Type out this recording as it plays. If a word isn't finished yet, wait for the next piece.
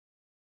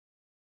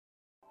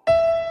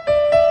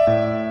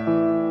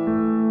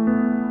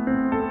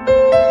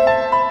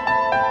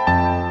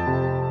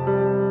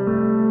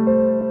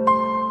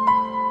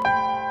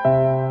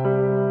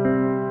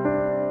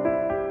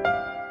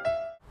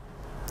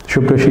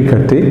সুপ্রিয়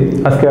শিক্ষার্থী,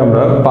 আজকে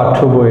আমরা পাঠ্য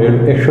বইয়ের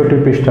 61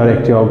 পৃষ্ঠার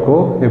একটি অঙ্ক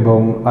এবং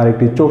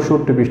আরেকটি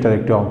 64 পৃষ্ঠার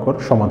একটি অঙ্কর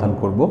সমাধান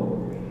করব।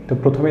 তো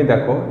প্রথমেই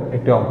দেখো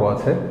একটি অঙ্ক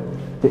আছে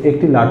যে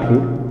একটি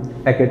লাঠির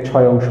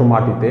 1/6 অংশ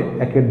মাটিতে,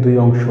 1/2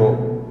 অংশ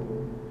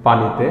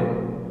পানিতে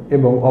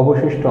এবং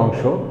অবশিষ্ট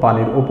অংশ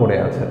পানির উপরে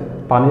আছে।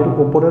 পানির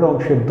উপরের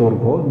অংশের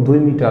দৈর্ঘ্য 2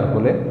 মিটার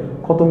হলে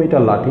কত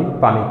মিটার লাঠি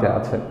পানিতে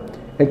আছে?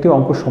 একটি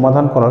অঙ্ক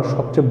সমাধান করার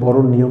সবচেয়ে বড়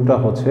নিয়মটা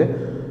হচ্ছে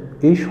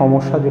এই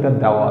সমস্যা যেটা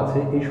দেওয়া আছে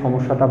এই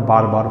সমস্যাটা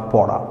বারবার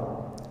পড়া,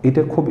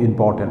 এটা খুব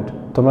ইম্পর্ট্যান্ট।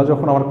 তোমরা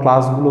যখন আমার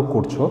ক্লাসগুলো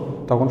করছো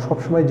তখন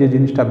সবসময় যে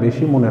জিনিসটা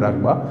বেশি মনে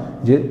রাখবা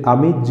যে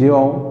আমি যে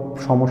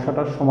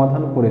সমস্যাটার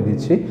সমাধান করে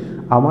দিচ্ছি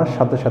আমার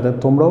সাথে সাথে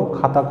তোমরাও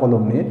খাতা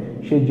কলম নিয়ে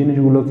সেই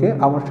জিনিসগুলোকে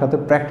আমার সাথে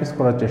প্র্যাকটিস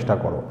করার চেষ্টা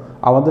করো।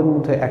 আমাদের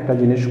মধ্যে একটা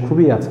জিনিস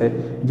খুবই আছে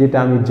যেটা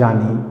আমি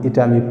জানি, এটা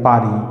আমি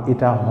পারি,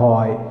 এটা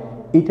হয়,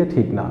 এটা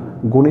ঠিক না।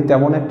 গণিত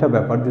এমন একটা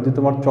ব্যাপার, যদি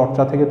তোমার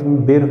চর্চা থেকে তুমি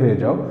বের হয়ে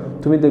যাও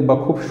তুমি দেখবা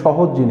খুব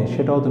সহজ জিনিস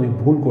সেটাও তুমি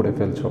ভুল করে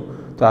ফেলছো।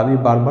 তো আমি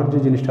বারবার যে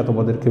জিনিসটা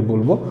তোমাদেরকে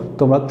বলবো,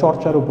 তোমরা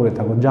চর্চার উপরে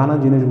থাকো, জানা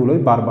জিনিসগুলোই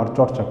বারবার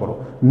চর্চা করো,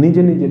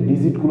 নিজে নিজে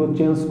ডিজিটগুলো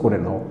চেঞ্জ করে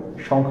নাও,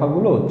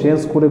 সংখ্যাগুলো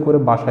চেঞ্জ করে করে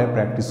বাসায়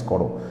প্র্যাকটিস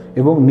করো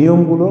এবং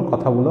নিয়মগুলোর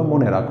কথাগুলো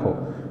মনে রাখো।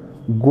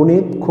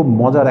 গণিত খুব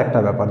মজার একটা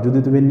ব্যাপার যদি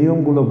তুমি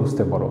নিয়মগুলো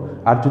বুঝতে পারো,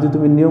 আর যদি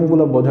তুমি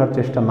নিয়মগুলো বোঝার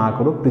চেষ্টা না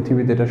করো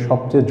পৃথিবীতে এটা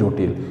সবচেয়ে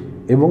জটিল,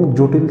 এবং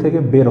জটিল থেকে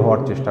বের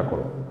হওয়ার চেষ্টা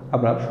করো।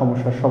 আমরা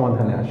সমস্যার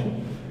সমাধানে আসি।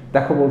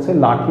 দেখো বলছে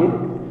লাঠির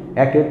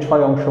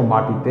 1/6 অংশ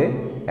মাটিতে,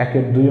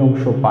 1/2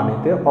 অংশ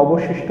পানিতে,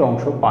 অবশিষ্ট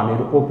অংশ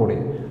পানির ওপরে।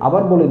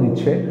 আবার বলে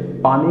দিচ্ছে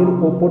পানির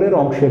ওপরের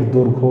অংশের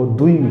দৈর্ঘ্য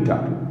 2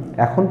 মিটার।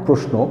 এখন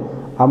প্রশ্ন,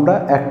 আমরা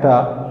একটা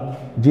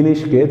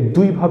জিনিসকে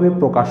দুইভাবে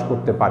প্রকাশ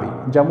করতে পারি।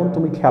 যেমন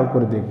তুমি খেয়াল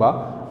করে দেখবা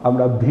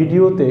আমরা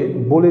ভিডিওতে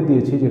বলে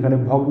দিয়েছি যেখানে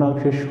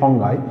ভগ্নাংশের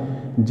সংজ্ঞায়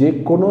যে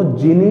কোনো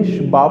জিনিস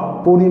বা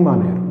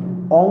পরিমাণের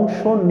অংশ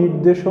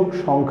নির্দেশক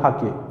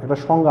সংখ্যাকে একটা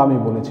সংজ্ঞা আমি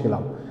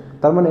বলেছিলাম।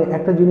 তার মানে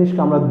একটা জিনিসকে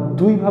আমরা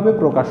দুইভাবে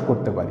প্রকাশ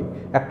করতে পারি,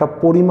 একটা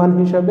পরিমাণ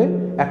হিসাবে,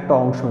 একটা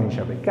অংশ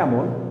হিসাবে।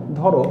 কেমন?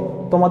 ধরো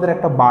তোমাদের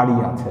একটা বাড়ি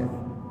আছে,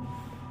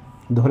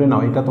 ধরে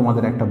নাও এটা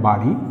তোমাদের একটা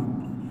বাড়ি,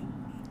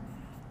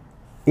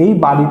 এই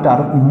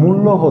বাড়িটার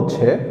মূল্য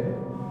হচ্ছে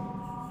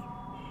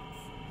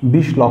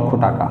 20 লক্ষ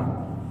টাকা।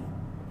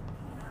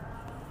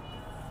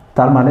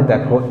 তার মানে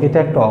দেখো এটা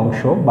একটা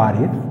অংশ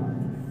বাড়ির,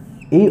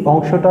 এই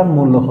অংশটার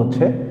মূল্য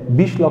হচ্ছে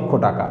 20 লক্ষ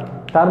টাকা।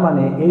 তার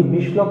মানে এই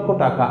 20 লক্ষ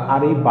টাকা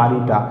আর এই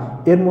বাড়িটা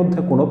এর মধ্যে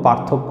কোনো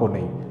পার্থক্য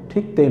নেই।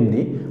 ঠিক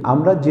তেমনি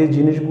আমরা যে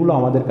জিনিসগুলো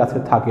আমাদের কাছে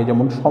থাকে,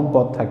 যেমন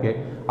সম্পদ থাকে,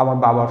 আমার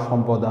বাবার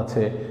সম্পদ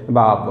আছে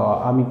বা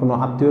আমি কোনো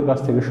আত্মীয়র কাছ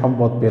থেকে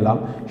সম্পদ পেলাম,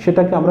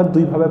 সেটাকে আমরা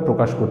দুইভাবে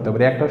প্রকাশ করতে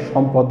পারি। একটা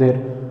সম্পদের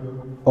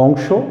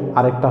অংশ,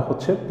 আরেকটা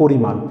হচ্ছে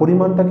পরিমাণ।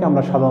 পরিমাণটাকে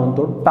আমরা সাধারণত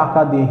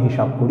টাকা দিয়ে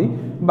হিসাব করি,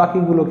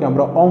 বাকিগুলোকে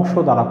আমরা অংশ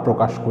দ্বারা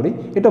প্রকাশ করি।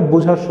 এটা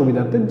বোঝার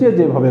সুবিধার্থে যে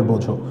যেভাবে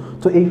বোঝো।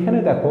 তো এইখানে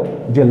দেখো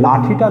যে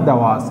লাঠিটা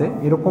দেওয়া আছে,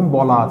 এরকম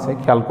বলা আছে,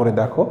 খেয়াল করে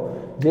দেখো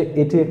যে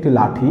এটি একটি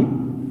লাঠি।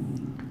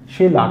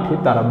 সেই লাঠি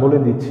তারা বলে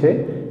দিচ্ছে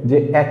যে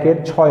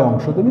 1/6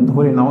 অংশ, তুমি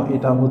ধরে নাও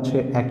এটা হচ্ছে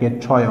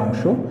 1/6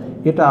 অংশ,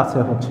 এটা আছে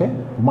হচ্ছে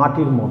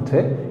মাটির মধ্যে।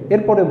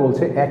 এরপরে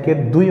বলছে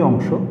 1/2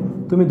 অংশ,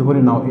 তুমি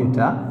ধরে নাও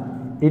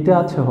এটা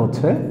আছে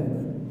হচ্ছে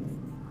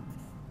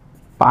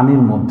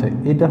পানির মধ্যে।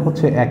 এটা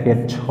হচ্ছে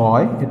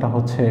 1/6, এটা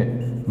হচ্ছে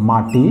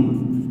মাটি,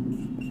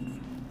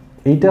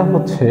 এইটা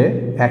হচ্ছে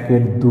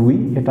 1/2,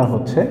 এটা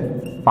হচ্ছে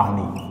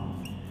পানি।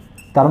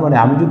 তার মানে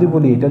আমি যদি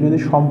বলি এটা যদি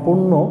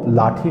সম্পূর্ণ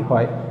লাঠি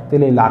হয়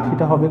তাহলে এই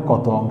লাঠিটা হবে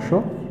কত অংশ?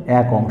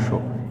 1 অংশ।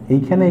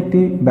 এইখানে একটি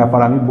ব্যাপার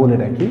আমি বলে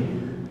রাখি,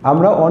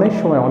 আমরা অনেক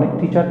সময় অনেক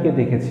টিচারকে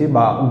দেখেছি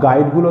বা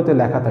গাইডগুলোতে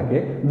লেখা থাকে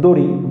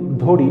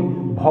ধরি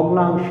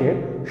ভগ্নাংশের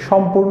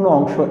সম্পূর্ণ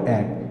অংশ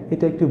 1।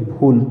 এটা একটি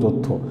ভুল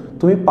তথ্য।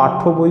 তুমি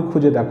পাঠ্য বই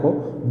খুঁজে দেখো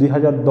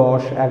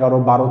 2010, 11,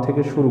 12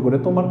 থেকে শুরু করে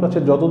তোমার কাছে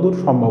যতদূর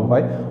সম্ভব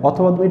হয়,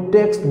 অথবা তুমি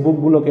টেক্সট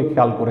বুকগুলোকে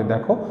খেয়াল করে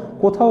দেখো,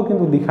 কোথাও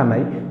কিন্তু লেখা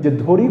নাই যে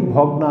ধরি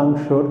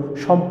ভগ্নাংশের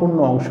সম্পূর্ণ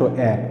অংশ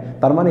 1।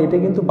 তার মানে এটা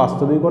কিন্তু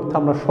বাস্তবিক অর্থে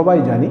আমরা সবাই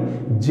জানি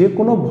যে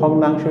কোনো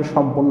ভগ্নাংশের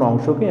সম্পূর্ণ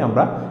অংশকেই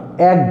আমরা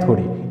 1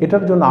 ধরি।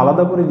 এটার জন্য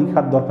আলাদা করে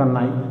লেখার দরকার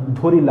নাই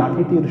ধরি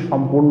লাঠিটির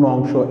সম্পূর্ণ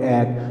অংশ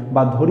 1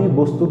 বা ধরি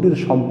বস্তুটির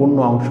সম্পূর্ণ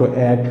অংশ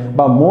 1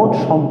 বা মোট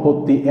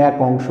সম্পত্তি 1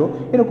 অংশ,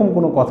 এরকম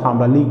কোনো কথা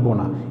আমরা লিখব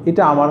না।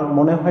 এটা আমার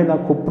মনে হয় না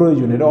খুব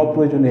প্রয়োজনীয়, এটা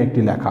অপ্রয়োজনীয়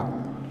একটি লেখা।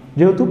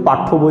 যেহেতু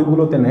পাঠ্য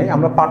বইগুলোতে নেই,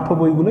 আমরা পাঠ্য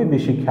বইগুলোই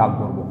বেশি খেয়াল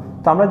করব।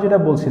 তো আমরা যেটা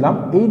বলছিলাম,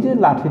 এই যে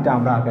লাঠিটা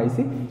আমরা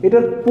আঁকাইছি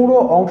এটার পুরো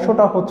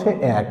অংশটা হচ্ছে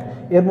 1,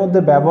 এর মধ্যে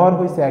ব্যবহার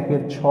হয়েছে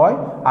 1/6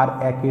 আর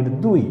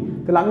 1/2।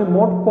 তাহলে আমি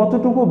মোট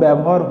কতটুকু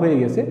ব্যবহার হয়ে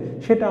গেছে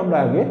সেটা আমরা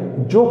আগে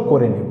যোগ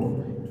করে নেব।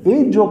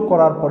 এই যোগ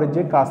করার পরে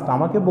যে কাজটা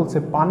আমাকে বলছে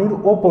পানির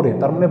ওপরে,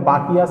 তার মানে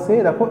বাকি আছে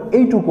দেখো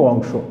এইটুকু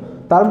অংশ।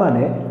 তার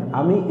মানে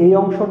আমি এই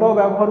অংশটাও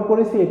ব্যবহার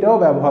করেছি, এটাও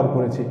ব্যবহার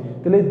করেছি,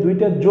 তাহলে এই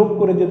দুইটা যোগ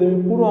করে যদি আমি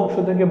পুরো অংশ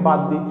থেকে বাদ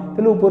দিই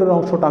তাহলে উপরের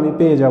অংশটা আমি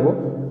পেয়ে যাব।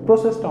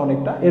 প্রসেসটা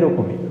অনেকটা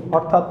এরকমই,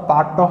 অর্থাৎ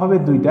পার্টটা হবে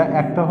দুইটা,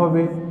 একটা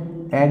হবে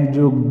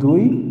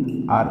 1+2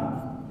 আর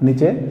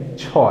নিচে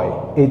 6,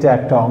 এইটা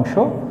একটা অংশ।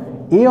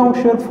 এই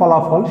অংশের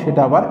ফলাফল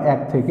সেটা আবার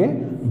 1 থেকে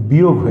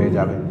বিয়োগ হয়ে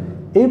যাবে।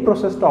 এই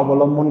প্রসেসটা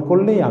অবলম্বন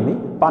করলেই আমি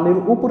পানির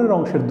উপরের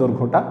অংশের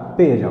দৈর্ঘ্যটা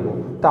পেয়ে যাব।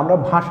 তো আমরা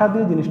ভাষা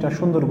দিয়ে জিনিসটা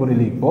সুন্দর করে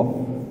লিখব।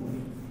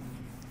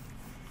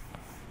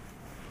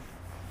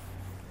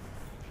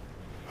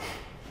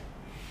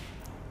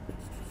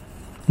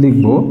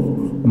 লিখব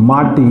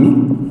মাটি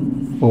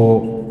ও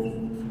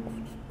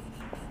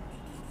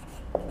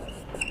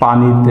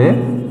পানিতে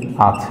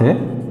আছে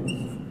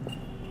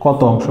কত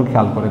অংশ,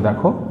 খেয়াল করে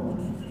দেখো,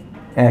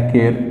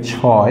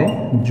 1/6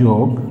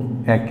 যোগ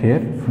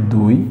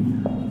 1/2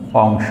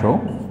 অংশ।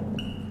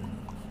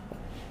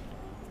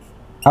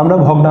 আমরা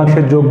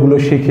ভগ্নাংশের যোগগুলো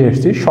শিখে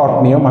এসেছি, শর্ট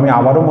নিয়ম আমি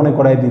আবারও মনে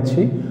করাই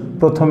দিচ্ছি।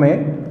 প্রথমে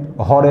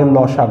হরের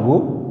লসাগু,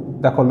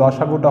 দেখো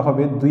লসাগুটা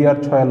হবে 2 আর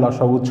 6 এর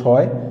লসাগু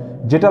 6,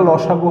 যেটা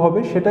লসাগু হবে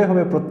সেটাই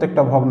হবে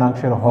প্রত্যেকটা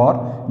ভগ্নাংশের হর।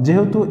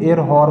 যেহেতু এর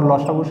হর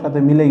লসাগুর সাথে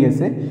মিলে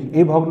গেছে,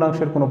 এই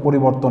ভগ্নাংশের কোনো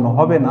পরিবর্তন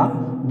হবে না।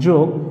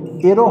 যোগ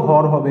এরও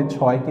হর হবে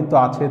 6 কিন্তু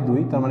আছে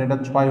 2, তার মানে এটা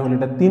 6 হলে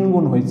এটা 3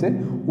 গুণ হয়েছে,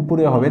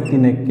 উপরে হবে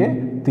 3 একে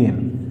 3,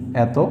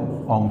 এত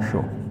অংশ।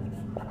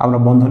 আমরা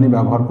বন্ধনী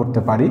ব্যবহার করতে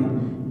পারি।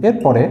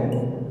 এরপরে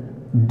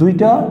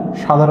দুইটা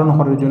সাধারণ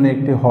হরের জন্য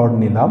একটি হর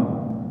নিলাম,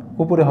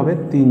 উপরে হবে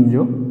 3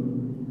 যোগ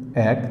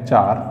 1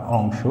 4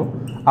 অংশ।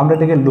 আমরা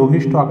এটাকে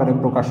লঘিষ্ঠ আকারে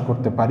প্রকাশ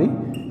করতে পারি।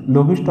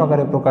 লঘিষ্ঠ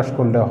আকারে প্রকাশ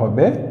করলে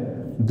হবে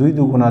 2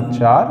 দুগুণা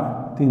 4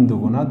 3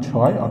 দুগুণা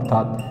 6,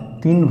 অর্থাৎ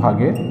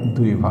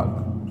 3/2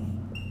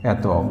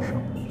 এত অংশ।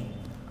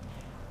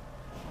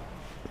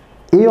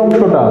 এই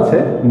অংশটা আছে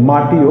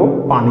মাটি ও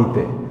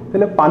পানিতে।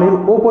 তাহলে পানির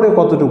ওপরে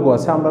কতটুকু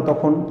আছে আমরা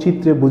তখন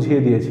চিত্রে বুঝিয়ে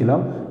দিয়েছিলাম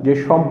যে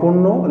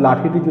সম্পূর্ণ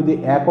লাঠিটি যদি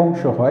 1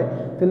 অংশ হয়,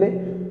 তাহলে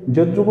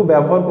যতটুকু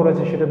ব্যবহার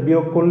করেছে সেটা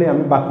বিয়োগ করলে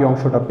আমি বাকি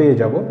অংশটা পেয়ে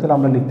যাব। তাহলে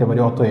আমরা লিখতে পারি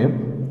অতএব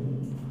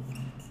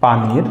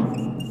পানির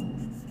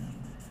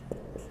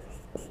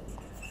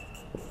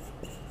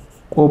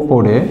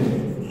ওপরে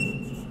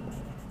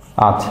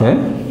আছে,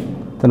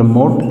 তাহলে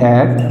মোট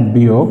 1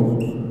 বিয়োগ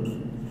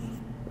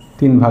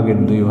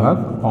 3/2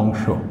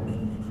 অংশ।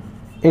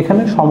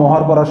 এখানে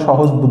সমাহার করার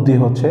সহজ বুদ্ধি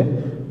হচ্ছে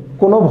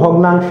কোনো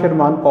ভগ্নাংশের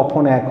মান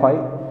কখন 1 হয়,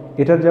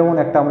 এটার যেমন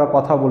একটা আমরা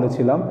কথা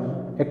বলেছিলাম,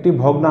 একটি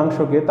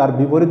ভগ্নাংশকে তার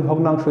বিপরীত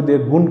ভগ্নাংশ দিয়ে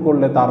গুণ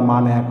করলে তার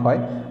মান 1 হয়।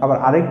 আবার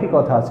আরেকটি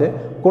কথা আছে,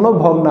 কোনো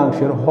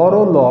ভগ্নাংশের হর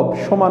ও লব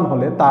সমান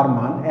হলে তার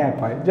মান 1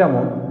 হয়।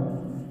 যেমন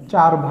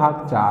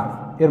 4/4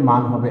 এর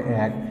মান হবে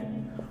 1,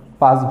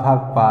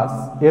 5/5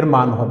 এর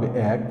মান হবে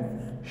 1,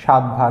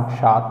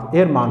 7/7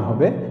 এর মান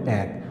হবে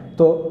 1।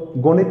 তো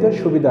গণিতের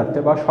সুবিধার্থে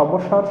বা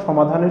সমস্যার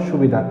সমাধানের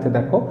সুবিধার্থে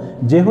দেখো,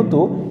 যেহেতু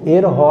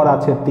এর হর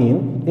আছে 3,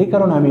 এই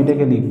কারণে আমি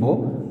এটাকে লিখব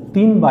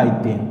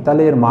 3/3,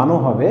 তাহলে এর মানও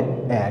হবে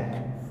 1,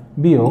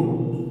 বিয়োগ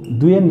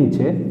 2 এর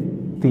নিচে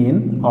 3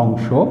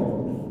 অংশ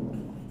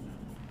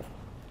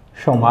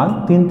সমান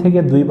 3 থেকে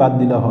 2 বাদ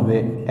দিলে হবে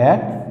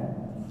 1,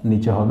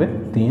 নিচে হবে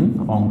 3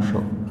 অংশ।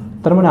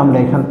 তার মানে আমরা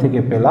এখান থেকে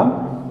পেলাম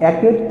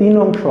 1/3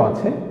 অংশ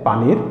আছে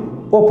পানির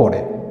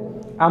ওপরে।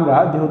 আমরা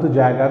যেহেতু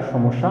জায়গার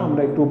সমস্যা,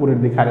 আমরা একটু উপরের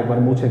দিকে আরেকবার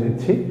মুছে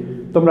দিচ্ছি।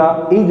 তোমরা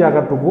এই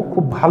জায়গাটুকু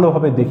খুব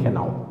ভালোভাবে দেখে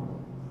নাও।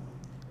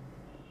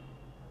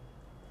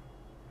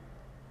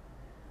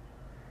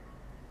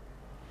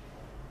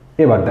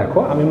 এবার দেখো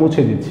আমি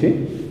মুছে দিচ্ছি।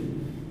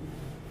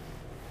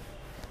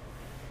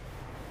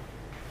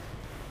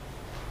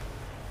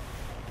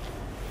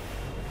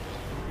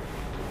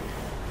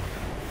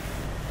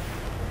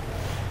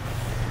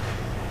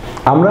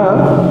 আমরা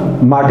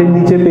মাটির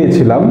নিচে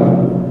পেয়েছিলাম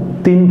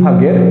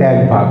 3/1,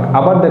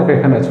 আবার দেখো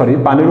এখানে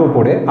পানির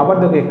উপরে, আবার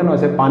দেখো এখানে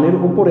আছে পানির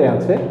উপরে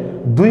আছে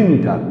 2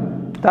 মিটার।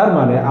 তার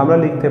মানে আমরা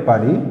লিখতে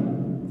পারি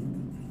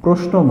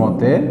প্রশ্ন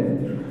মতে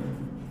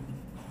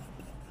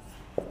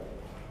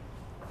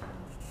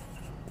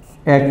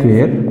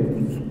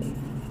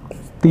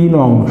 1/3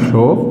 অংশ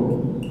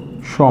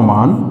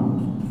সমান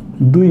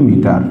 2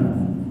 মিটার।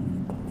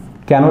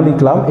 কেন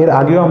লিখলাম এর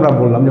আগেও আমরা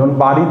বললাম, যেমন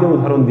বাড়িতে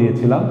উদাহরণ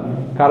দিয়েছিলাম,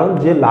 কারণ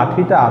যে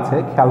লাঠিটা আছে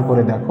খেয়াল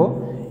করে দেখো,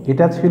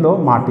 এটা ছিল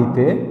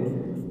মাটিতে,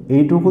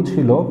 এইটুকু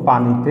ছিল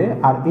পানিতে,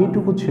 আর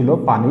এইটুকু ছিল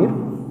পানির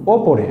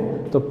ওপরে।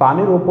 তো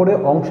পানির ওপরে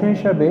অংশ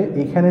হিসাবে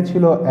এখানে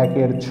ছিল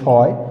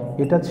 1/6,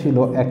 এটা ছিল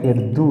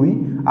 1/2,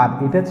 আর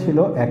এটা ছিল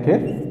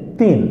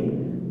 1/3।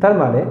 তার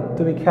মানে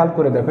তুমি খেয়াল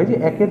করে দেখো যে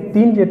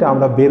 1/3 যেটা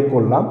আমরা বের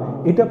করলাম,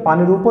 এটা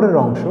পানির উপরের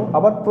অংশ।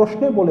 আবার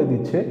প্রশ্নে বলে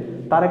দিচ্ছে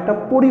তার একটা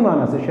পরিমাণ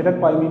আছে, সেটা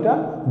কয় মিটার?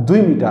 2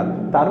 মিটার।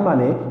 তার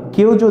মানে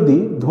কেউ যদি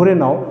ধরে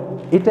নাও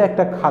এটা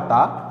একটা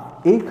খাতা,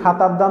 এই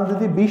খাতার দাম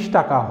যদি 20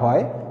 টাকা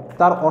হয়,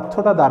 তার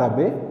অর্থটা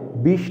দাঁড়াবে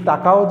 20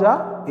 টাকাও যা,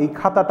 এই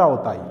খাতাটাও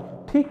তাই।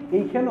 ঠিক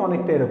এইখানে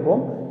অনেকটা এরকম,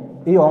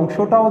 এই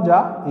অংশটাও যা,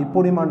 এই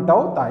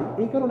পরিমাণটাও তাই।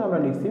 এই কারণে আমরা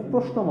লিখছি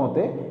প্রশ্ন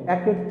মতে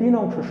 1/3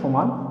 অংশ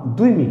সমান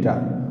 2 মিটার।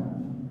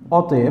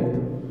 অতএব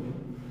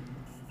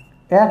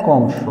 1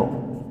 অংশ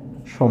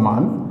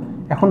সমান,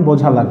 এখন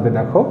বোঝা লাগবে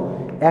দেখো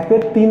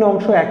 1/3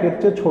 অংশ 1-এর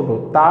চেয়ে ছোট,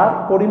 তার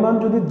পরিমাণ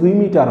যদি 2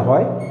 মিটার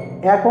হয়,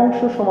 1 অংশ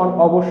সমান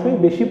অবশ্যই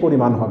বেশি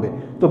পরিমাণ হবে।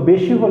 তো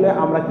বেশি হলে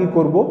আমরা কি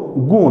করব?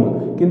 গুণ।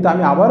 কিন্তু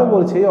আমি আবারও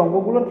বলছি এই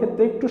অঙ্কগুলোর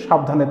ক্ষেত্রে একটু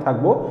সাবধানে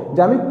থাকবো যে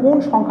আমি কোন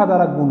সংখ্যা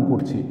দ্বারা গুণ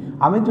করছি।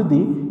 আমি যদি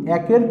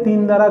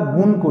 1/3 দ্বারা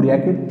গুণ করি,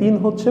 1/3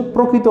 হচ্ছে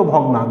প্রকৃত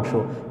ভগ্নাংশ,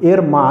 এর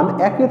মান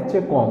 1-এর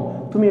চেয়ে কম,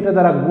 তুমি এটা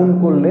দ্বারা গুণ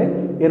করলে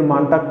এর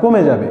মানটা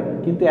কমে যাবে,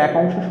 কিন্তু 1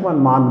 অংশ সমান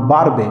মান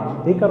বাড়বে।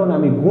 এই কারণে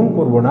আমি গুণ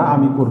করব না,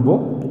 আমি করব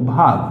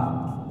ভাগ।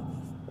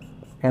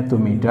 এত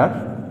মিটার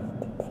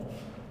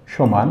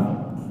সমান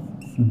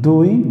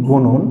 2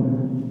 গুণন,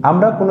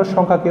 আমরা কোনো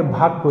সংখ্যাকে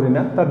ভাগ করি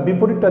না, তার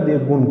বিপরীতটা দিয়ে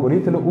গুণ করি,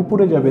 তাহলে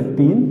উপরে যাবে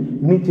 3,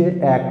 নিচে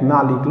 1 না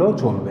লিখলেও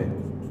চলবে।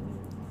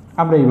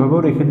 আমরা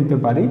এইভাবেও রেখে দিতে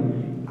পারি।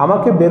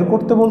 আমাকে বের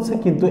করতে বলছে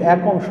কিন্তু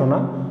 1 অংশ না,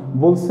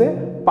 বলছে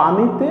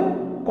পানিতে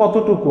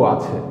কতটুকু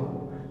আছে।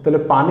 তাহলে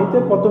পানিতে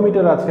কত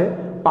মিটার আছে,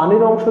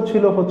 পানির অংশ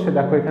ছিল হচ্ছে,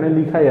 দেখো এখানে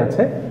লিখাই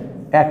আছে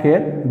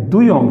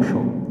 1/2 অংশ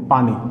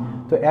পানি।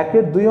 তো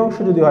 1/2 অংশ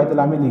যদি হয়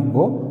তাহলে আমি লিখব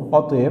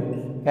অতএব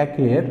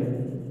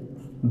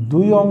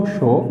 1/2 অংশ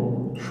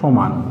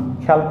সমান।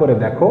 খেয়াল করে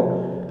দেখো,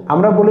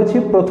 আমরা বলেছি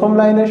প্রথম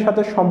লাইনের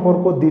সাথে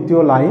সম্পর্ক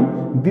দ্বিতীয় লাইন,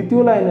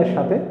 দ্বিতীয় লাইনের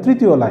সাথে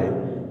তৃতীয় লাইন।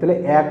 তাহলে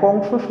 1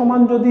 অংশ সমান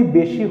যদি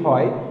বেশি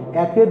হয়,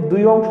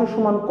 1/2 অংশ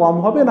সমান কম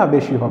হবে না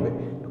বেশি হবে?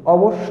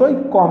 অবশ্যই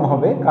কম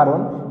হবে, কারণ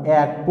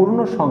 1 পূর্ণ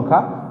সংখ্যা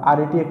আর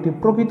এটি একটি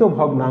প্রকৃত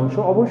ভগ্নাংশ,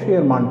 অবশ্যই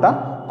এর মানটা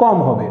কম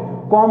হবে।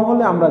 কম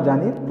হলে আমরা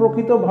জানি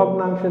প্রকৃত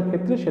ভগ্নাংশের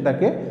ক্ষেত্রে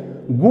সেটাকে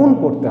গুণ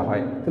করতে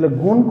হয়। তাহলে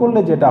গুণ করলে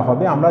যেটা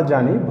হবে আমরা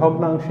জানি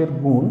ভগ্নাংশের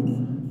গুণ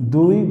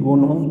 2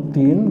 গুণন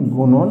 3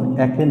 গুণন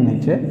 1-এর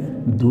নিচে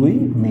 2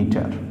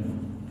 মিটার।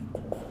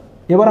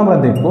 এবার আমরা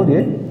দেখব যে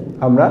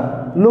আমরা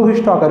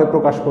লঘিষ্ঠ আকারে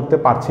প্রকাশ করতে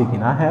পারছি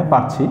কিনা। হ্যাঁ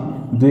পারছি,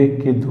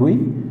 2-1-কে 2,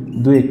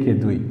 2-1-কে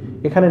 2।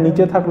 এখানে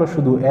নিচে থাকলো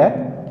শুধু 1,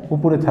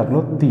 উপরে থাকলো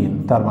 3,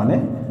 তার মানে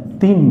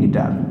 3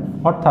 মিটার।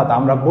 অর্থাৎ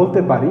আমরা বলতে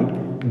পারি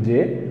যে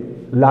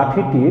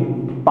লাঠিটির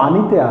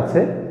পানিতে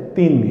আছে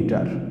 3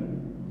 মিটার।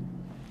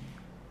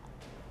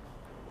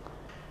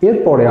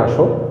 এরপরে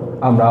আসো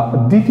আমরা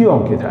দ্বিতীয়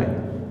অঙ্কে যাই।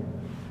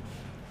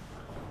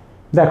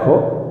 দেখো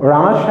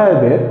রানা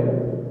সাহেবের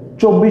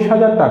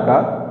 24,000 টাকা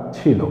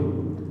ছিল,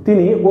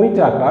 তিনি ওই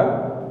টাকার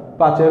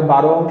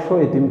 5/12 অংশ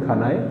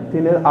এতিমখানায়,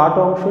 3/8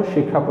 অংশ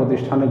শিক্ষা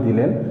প্রতিষ্ঠানে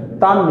দিলেন,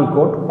 তার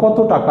নিকট কত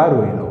টাকা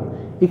রইল।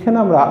 এখানে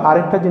আমরা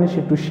আরেকটা জিনিস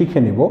একটু শিখে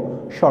নিব,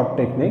 শর্ট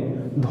টেকনিক।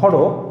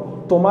 ধরো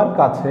তোমার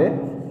কাছে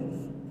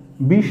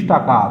 20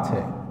 টাকা আছে,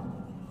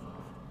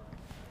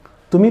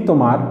 তুমি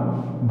তোমার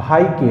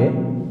ভাইকে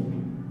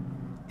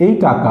এই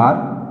টাকার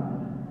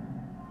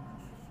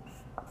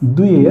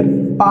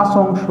 2/5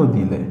 অংশ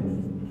দিলে।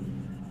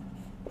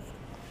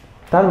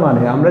 তার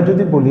মানে আমরা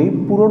যদি বলি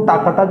পুরো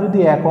টাকাটা যদি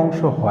 1 অংশ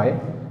হয়,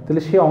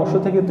 তাহলে সেই অংশ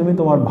থেকে তুমি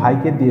তোমার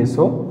ভাইকে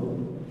দিয়েছো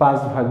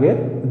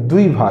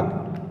 5/2 ভাগ।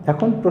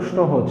 এখন প্রশ্ন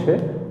হচ্ছে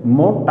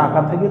মোট টাকা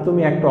থেকে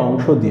তুমি একটা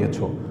অংশ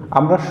দিয়েছো।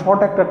 আমরা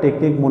শর্ট একটা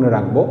টেকনিক মনে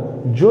রাখবো,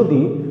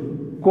 যদি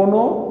কোনো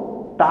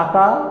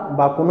টাকা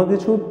বা কোনো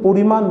কিছুর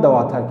পরিমাণ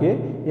দেওয়া থাকে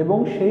এবং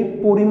সেই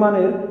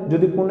পরিমাণের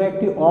যদি কোনো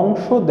একটি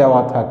অংশ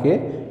দেওয়া থাকে,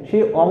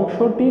 সেই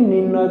অংশটি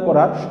নির্ণয়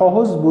করার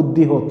সহজ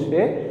বুদ্ধি হচ্ছে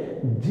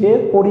যে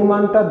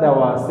পরিমাণটা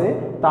দেওয়া আছে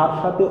তার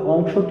সাথে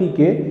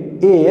অংশটিকে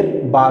এর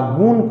বা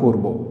গুণ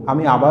করব।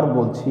 আমি আবার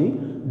বলছি,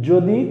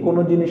 যদি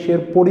কোনো জিনিসের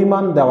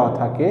পরিমাণ দেওয়া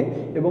থাকে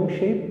এবং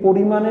সেই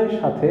পরিমাণের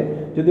সাথে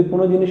যদি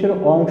কোনো জিনিসের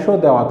অংশ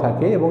দেওয়া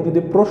থাকে এবং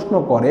যদি প্রশ্ন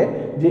করে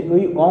যে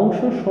ওই অংশ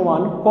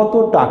সমান কত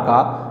টাকা,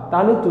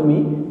 তাহলে তুমি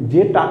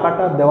যে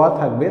টাকাটা দেওয়া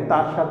থাকবে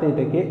তার সাথে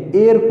এটাকে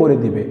এর করে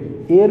দিবে।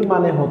 এর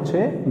মানে হচ্ছে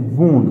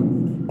গুণ,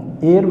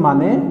 এর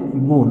মানে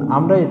গুণ।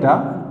 আমরা এটা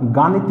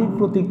গাণিতিক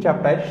প্রতীক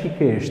চ্যাপ্টারে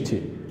শিখে এসেছি।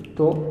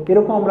 তো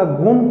এরকম আমরা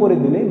গুণ করে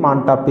দিলেই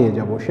মানটা পেয়ে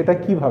যাব। সেটা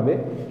কিভাবে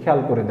খেয়াল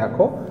করে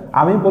দেখো,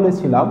 আমি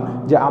বলেছিলাম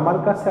যে আমার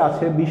কাছে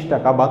আছে 20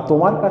 টাকা বা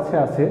তোমার কাছে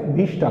আছে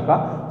 20 টাকা,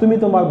 তুমি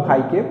তোমার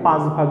ভাইকে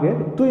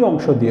 5/2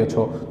 অংশ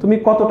দিয়েছো, তুমি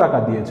কত টাকা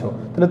দিয়েছো?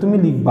 তাহলে তুমি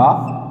লিখবা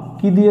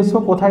কি দিয়েছো,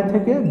 কোথায়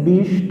থেকে,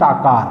 20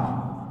 টাকার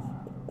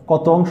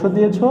কত অংশ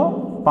দিয়েছো,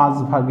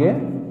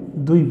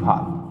 5/2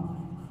 ভাগ।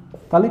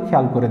 তাহলে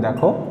খেয়াল করে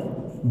দেখো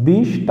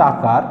 20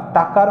 টাকার,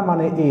 টাকার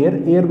মানে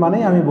এর মানে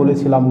আমি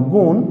বলেছিলাম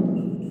গুণ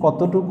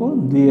কতটুকু,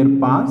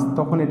 2/5,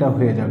 তখন এটা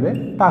হয়ে যাবে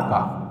টাকা।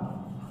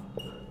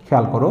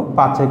 খেয়াল করো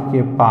 5-1-কে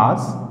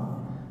 5,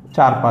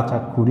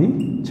 4-5 20,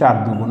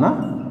 4-2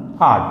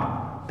 8।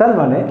 তার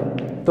মানে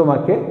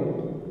তোমাকে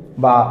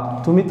বা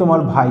তুমি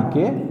তোমার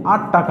ভাইকে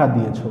 8 টাকা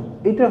দিয়েছো।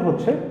 এটা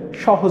হচ্ছে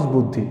সহজ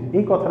বুদ্ধি,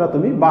 এই কথাটা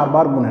তুমি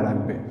বারবার মনে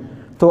রাখবে।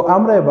 তো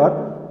আমরা এবার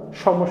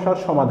সমস্যার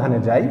সমাধানে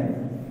যাই।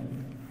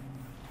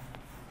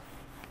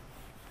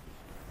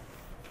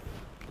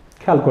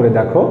 খেয়াল করে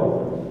দেখো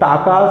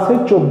টাকা আছে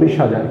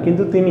 24,000,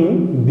 কিন্তু তিনি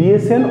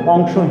দিয়েছেন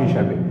অংশ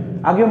হিসাবে।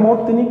 আগে মোট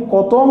তিনি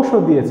কত অংশ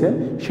দিয়েছেন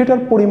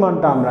সেটার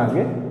পরিমাণটা আমরা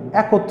আগে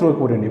একত্র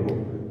করে নেব।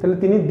 তাহলে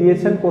তিনি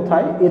দিয়েছেন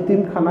কোথায়,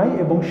 এতিমখানায়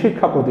এবং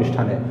শিক্ষা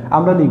প্রতিষ্ঠানে।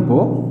 আমরা লিখব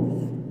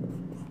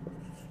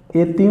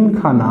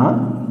এতিমখানা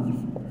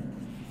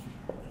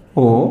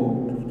ও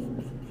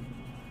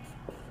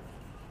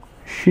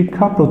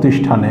শিক্ষা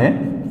প্রতিষ্ঠানে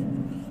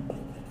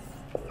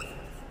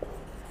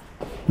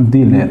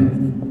দিলেন।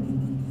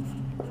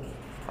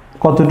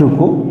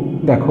 কতটুকু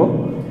দেখো,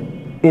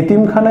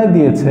 এতিমখানায়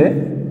দিয়েছে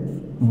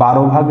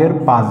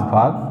 12/5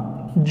 ভাগ,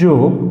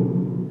 যোগ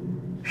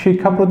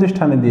শিক্ষা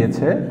প্রতিষ্ঠানে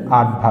দিয়েছে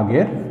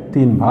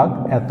 8/3 ভাগ,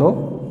 এত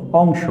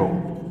অংশ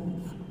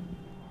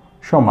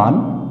সমান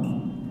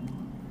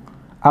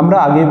আমরা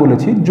আগেই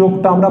বলেছি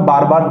যোগটা আমরা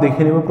বারবার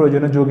দেখে নেব,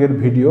 প্রয়োজনে যোগের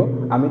ভিডিও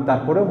আমি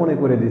তারপরে মনে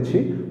করে দিচ্ছি।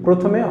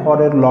 প্রথমে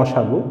হরের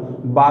লসাগু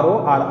 12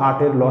 আর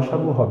 8-এর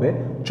লসাগু হবে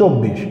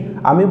 24।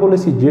 আমি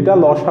বলেছি যেটা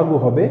লসাগু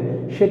হবে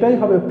সেটাই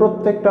হবে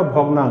প্রত্যেকটা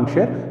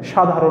ভগ্নাংশের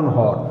সাধারণ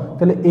হর।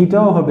 তাহলে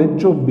এইটাও হবে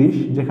 24,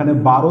 যেখানে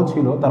 12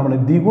 ছিল তার মানে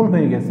দ্বিগুণ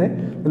হয়ে গেছে,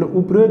 তাহলে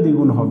উপরেও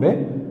দ্বিগুণ হবে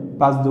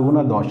 5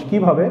 দুগুণা 10।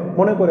 কিভাবে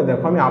মনে করে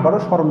দেখো, আমি আবারও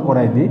স্মরণ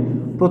করাই দিই।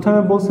 প্রথমে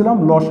বলছিলাম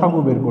লসাগু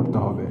বের করতে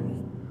হবে,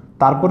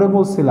 তারপরে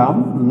বলছিলাম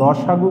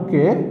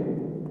লসাগুকে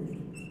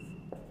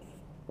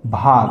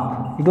ভাগ,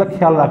 এগুলো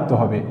খেয়াল রাখতে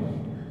হবে।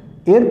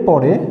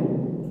 এরপরে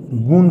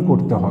গুণ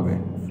করতে হবে।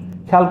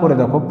 খেয়াল করে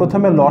দেখো,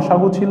 প্রথমে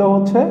লসাগু ছিল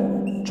হচ্ছে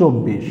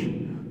 24,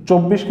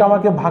 24কে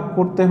আমাকে ভাগ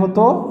করতে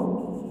হতো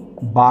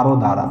 12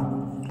 দ্বারা,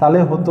 তাহলে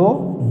হতো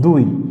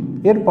 2।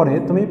 এরপরে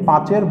তুমি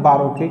 5-এর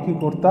 12কে কি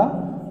করতা,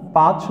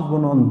 5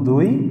 গুণন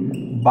 2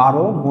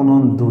 12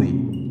 গুণন 2,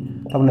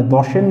 তার মানে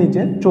 10-এর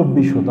নিচে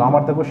 24 হতো।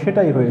 আমার দেখো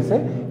সেটাই হয়েছে,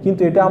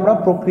 কিন্তু এটা আমরা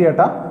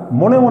প্রক্রিয়াটা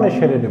মনে মনে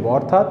সেরে নেব।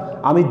 অর্থাৎ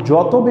আমি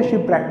যত বেশি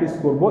প্র্যাকটিস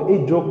করব এই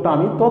যোগটা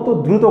আমি তত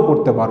দ্রুত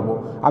করতে পারবো।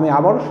 আমি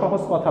আবারও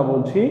সহজ কথা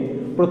বলছি,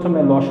 প্রথমে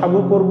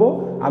লসাগু করব,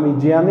 আমি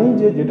জানি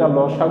যে যেটা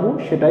লসাগু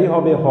সেটাই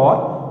হবে হর,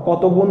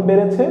 কত গুণ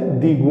বেড়েছে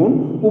দ্বিগুণ,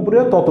 উপরে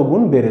তত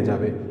গুণ বেড়ে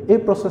যাবে। এই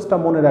প্রসেসটা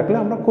মনে রাখলে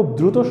আমরা খুব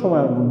দ্রুত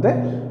সময়ের মধ্যে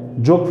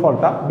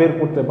যোগফলটা বের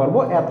করতে পারবো,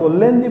 এত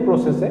লেন্দি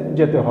প্রসেসে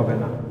যেতে হবে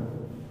না।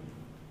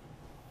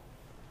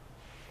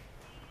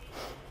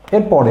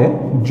 এরপরে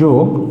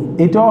যোগ,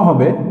 এটাও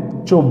হবে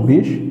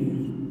 24,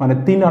 মানে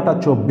 3 8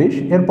 24।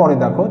 এরপরে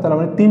দেখো তাহলে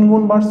মানে 3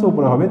 গুণ বাড়ছে,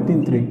 উপরে হবে 3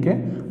 3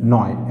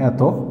 9,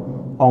 এত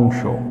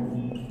অংশ।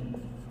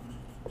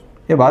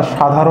 এবার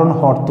সাধারণ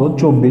হর তো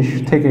 24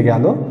 থেকে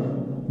গেল,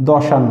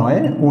 10 আর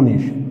 9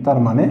 19, তার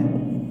মানে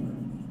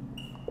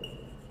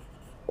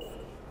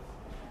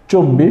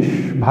 24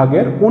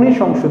 ভাগের 19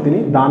 অংশ তিনি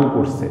দান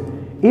করছে।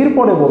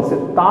 এরপরে বলছে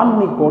তার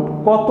নিকট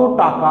কত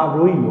টাকা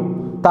রইল।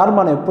 তার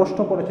মানে প্রশ্ন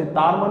করেছে,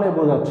 তার মানে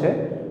বোঝাচ্ছে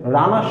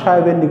রানা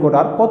সাহেবের নিকট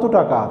আর কত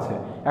টাকা আছে।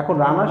 এখন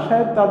রানা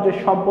সাহেব তার যে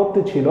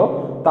সম্পত্তি ছিল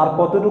তার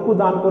কতটুকু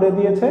দান করে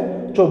দিয়েছে,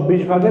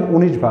 24 ভাগের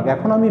 19 ভাগ।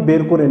 এখন আমি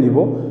বের করে নিব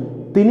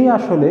তিনি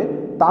আসলে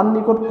তার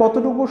নিকট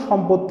কতটুকু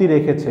সম্পত্তি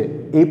রেখেছে,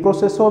 এই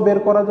প্রসেসও বের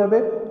করা যাবে।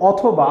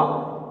 অথবা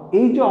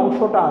এই যে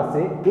অংশটা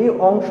আছে এই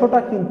অংশটা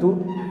কিন্তু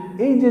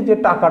এই যে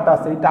টাকাটা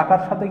আছে এই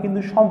টাকার সাথে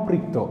কিন্তু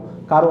সম্পৃক্ত,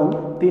 কারণ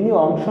তিনি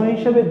অংশ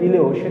হিসেবে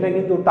দিলেও সেটা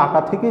কিন্তু টাকা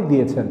থেকে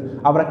দিয়েছেন।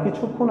 আমরা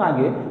কিছুক্ষণ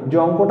আগে যে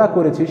অঙ্কটা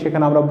করেছি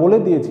সেখানে আমরা বলে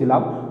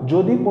দিয়েছিলাম,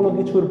 যদি কোনো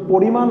কিছুর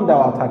পরিমাণ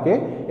দেওয়া থাকে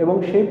এবং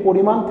সেই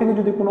পরিমাণ থেকে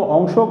যদি কোনো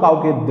অংশ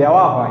কাউকে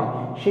দেওয়া হয়,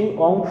 সেই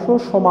অংশ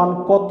সমান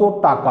কত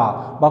টাকা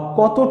বা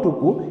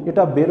কতটুকু,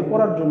 এটা বের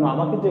করার জন্য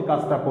আমাকে যে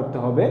কাজটা করতে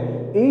হবে,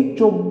 এই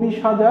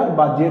 24,000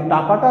 বা যে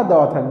টাকাটা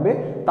দেওয়া থাকবে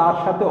তার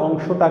সাথে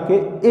অংশটাকে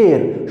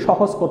এর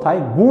সহজ কথায়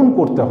গুণ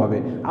করতে হবে।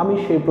 আমি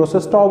সেই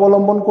প্রসেসটা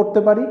অবলম্বন করতে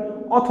পারি,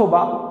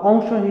 অথবা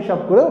অংশ হিসাব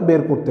করেও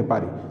বের করতে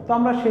পারি। তো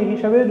আমরা সেই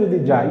হিসাবে যদি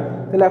যাই,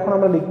 তাহলে এখন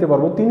আমরা লিখতে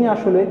পারবো তিনি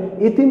আসলে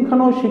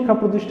এতিমখানা শিক্ষা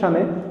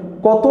প্রতিষ্ঠানে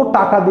কত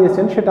টাকা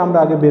দিয়েছেন সেটা আমরা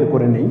আগে বের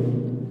করে নিই।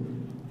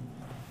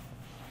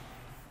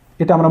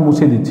 এটা আমরা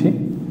মুছে দিচ্ছি।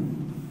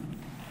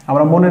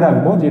 আমরা মনে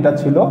রাখবো যেটা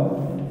ছিল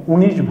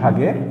 19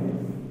 ভাগের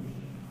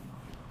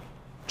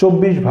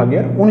 24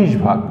 ভাগের 19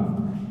 ভাগ।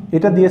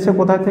 এটা দিয়েছে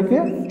কোথায় থেকে,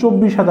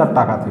 24,000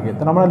 টাকা থেকে।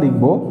 তাহলে আমরা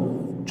লিখব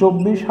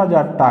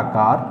 24,000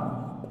 টাকার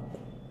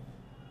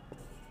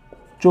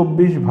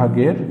 24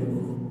 ভাগের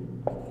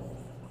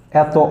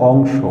এত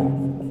অংশ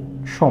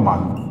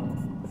সমান,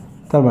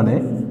 তার মানে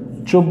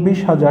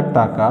 24,000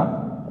 টাকা,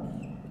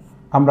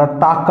 আমরা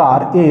টাকার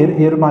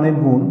এর মানে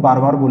গুণ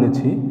বারবার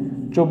বলেছি,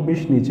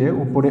 24 নিচে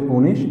উপরে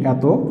 19,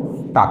 এত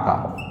টাকা।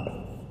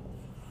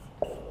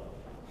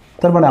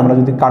 তার মানে আমরা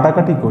যদি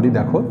কাটাকাটি করি,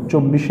 দেখো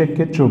 24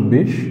 একে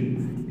 24,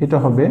 এটা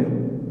হবে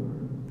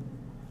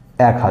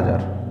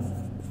 1000,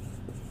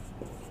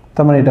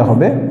 তার মানে এটা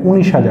হবে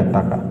 19,000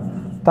 টাকা।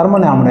 তার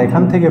মানে আমরা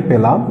এখান থেকে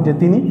পেলাম যে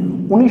তিনি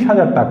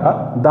 19,000 টাকা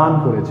দান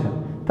করেছেন।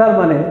 তার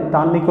মানে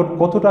তার নিকট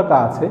কত টাকা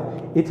আছে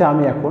এটা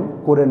আমি এখন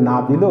করে না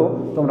দিলেও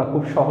তোমরা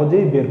খুব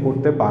সহজেই বের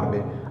করতে পারবে।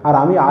 আর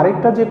আমি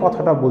আরেকটা যে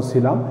কথাটা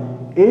বলছিলাম,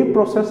 এই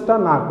প্রসেসটা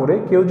না করে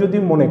কেউ যদি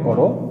মনে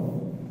করো,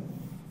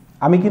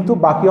 আমি কিন্তু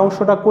বাকি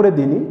অংশটা করে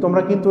দিইনি,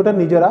 তোমরা কিন্তু ওটা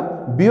নিজেরা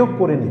বিয়োগ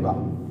করে নিবা।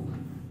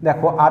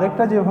 দেখো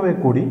আরেকটা যেভাবে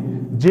করি,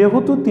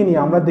 যেহেতু তিনি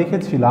আমরা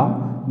দেখেছিলাম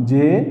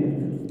যে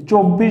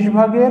 24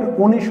 ভাগের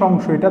 19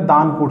 অংশ এটা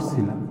দান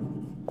করছিলেন,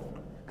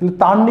 তাহলে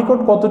তার নিকট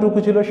কতটুকু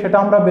ছিল সেটা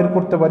আমরা বের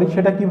করতে পারি।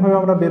 সেটা কিভাবে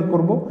আমরা বের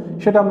করব,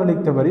 সেটা আমরা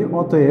লিখতে পারি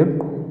অতএব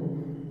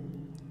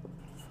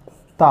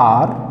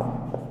তার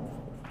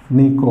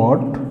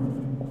নিকট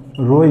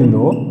রইল।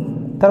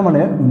 তার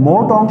মানে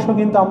মোট অংশ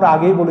কিন্তু আমরা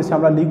আগেই বলেছি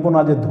আমরা লিখবো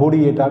না যে ধরি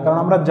এটা, কারণ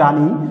আমরা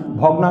জানি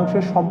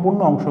ভগ্নাংশের সম্পূর্ণ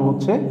অংশ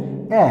হচ্ছে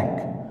 1।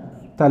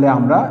 তাহলে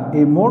আমরা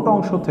এই মোট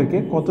অংশ থেকে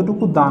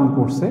কতটুকু দান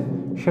করছে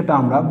সেটা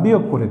আমরা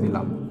বিয়োগ করে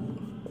দিলাম।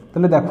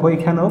 তাহলে দেখো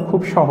এখানেও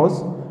খুব সহজ,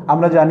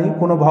 আমরা জানি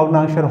কোনো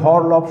ভগ্নাংশের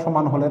হর লব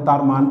সমান হলে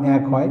তার মান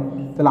 1 হয়।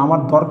 তাহলে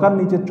আমার দরকার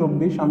নিচে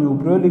 24, আমি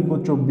উপরেও লিখবো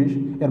 24,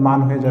 এর মান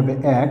হয়ে যাবে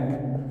 1।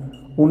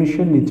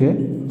 19-এর নিচে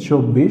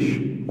 24,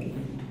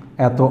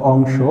 এত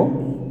অংশ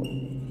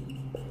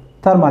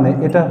তার মানে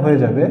এটা হয়ে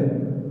যাবে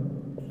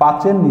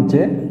 5-এর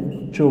নিচে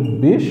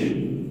 24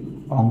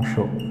 অংশ।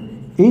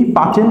 এই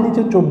 5-এর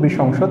নিচে 24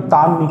 অংশ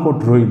তার নিকট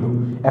রইল।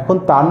 এখন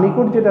তার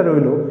নিকট যেটা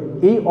রইল,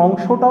 এই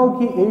অংশটাও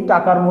কি এই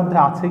টাকার মধ্যে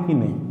আছে কি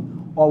নেই?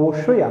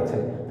 অবশ্যই আছে।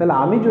 তাহলে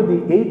আমি যদি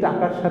এই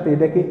টাকার সাথে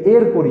এটাকে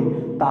এর করি,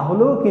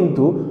 তাহলেও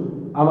কিন্তু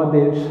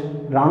আমাদের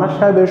রানা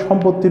সাহেবের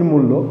সম্পত্তির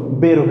মূল্য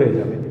বের হয়ে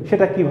যাবে।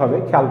 সেটা কিভাবে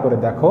খেয়াল করে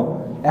দেখো।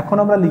 এখন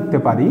আমরা লিখতে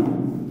পারি,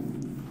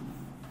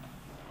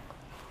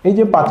 এই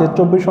যে 5-এর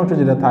 24 অংশ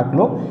যেটা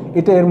থাকলো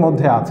এটা এর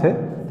মধ্যে আছে,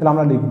 তাহলে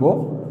আমরা লিখব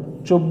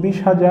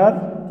 24,000।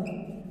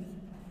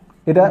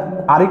 এটা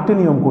আরেকটা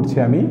নিয়ম করছি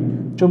আমি,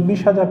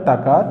 24,000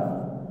 টাকার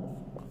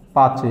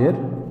 5-এর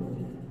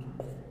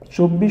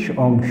 24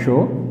 অংশ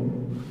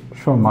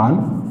সমান,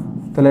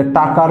 তাহলে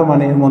টাকার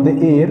মানে এর মধ্যে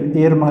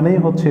এর মানেই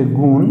হচ্ছে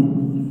গুণ,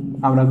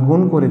 আমরা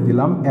গুণ করে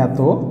দিলাম এত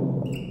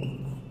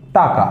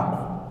টাকা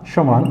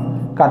সমান,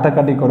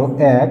 কাটাকাটি করো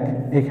 1,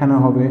 এখানে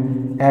হবে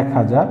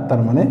 1000,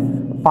 তার মানে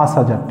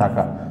 5,000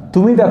 টাকা।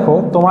 তুমি দেখো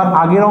তোমার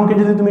আগের অঙ্কে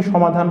যদি তুমি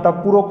সমাধানটা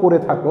পুরো করে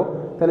থাকো,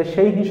 তাহলে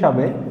সেই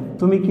হিসাবে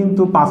তুমি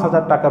কিন্তু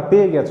 5,000 টাকা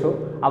পেয়ে গেছো।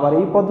 আবার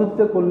এই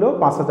পদ্ধতিতে করলেও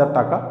 5,000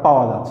 টাকা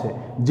পাওয়া যাচ্ছে।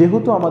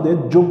 যেহেতু আমাদের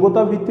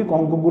যোগ্যতা ভিত্তিক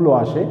অঙ্কগুলো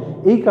আসে,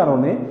 এই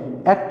কারণে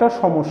একটা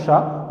সমস্যা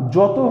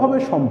যতভাবে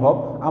সম্ভব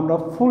আমরা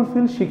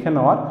ফুলফিল শিখে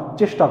নেওয়ার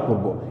চেষ্টা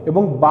করব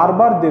এবং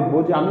বারবার দেখব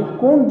যে আমি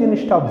কোন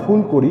জিনিসটা ভুল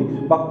করি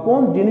বা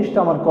কোন জিনিসটা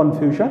আমার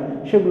কনফিউশন,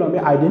 সেগুলো আমি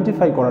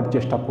আইডেন্টিফাই করার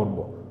চেষ্টা করব।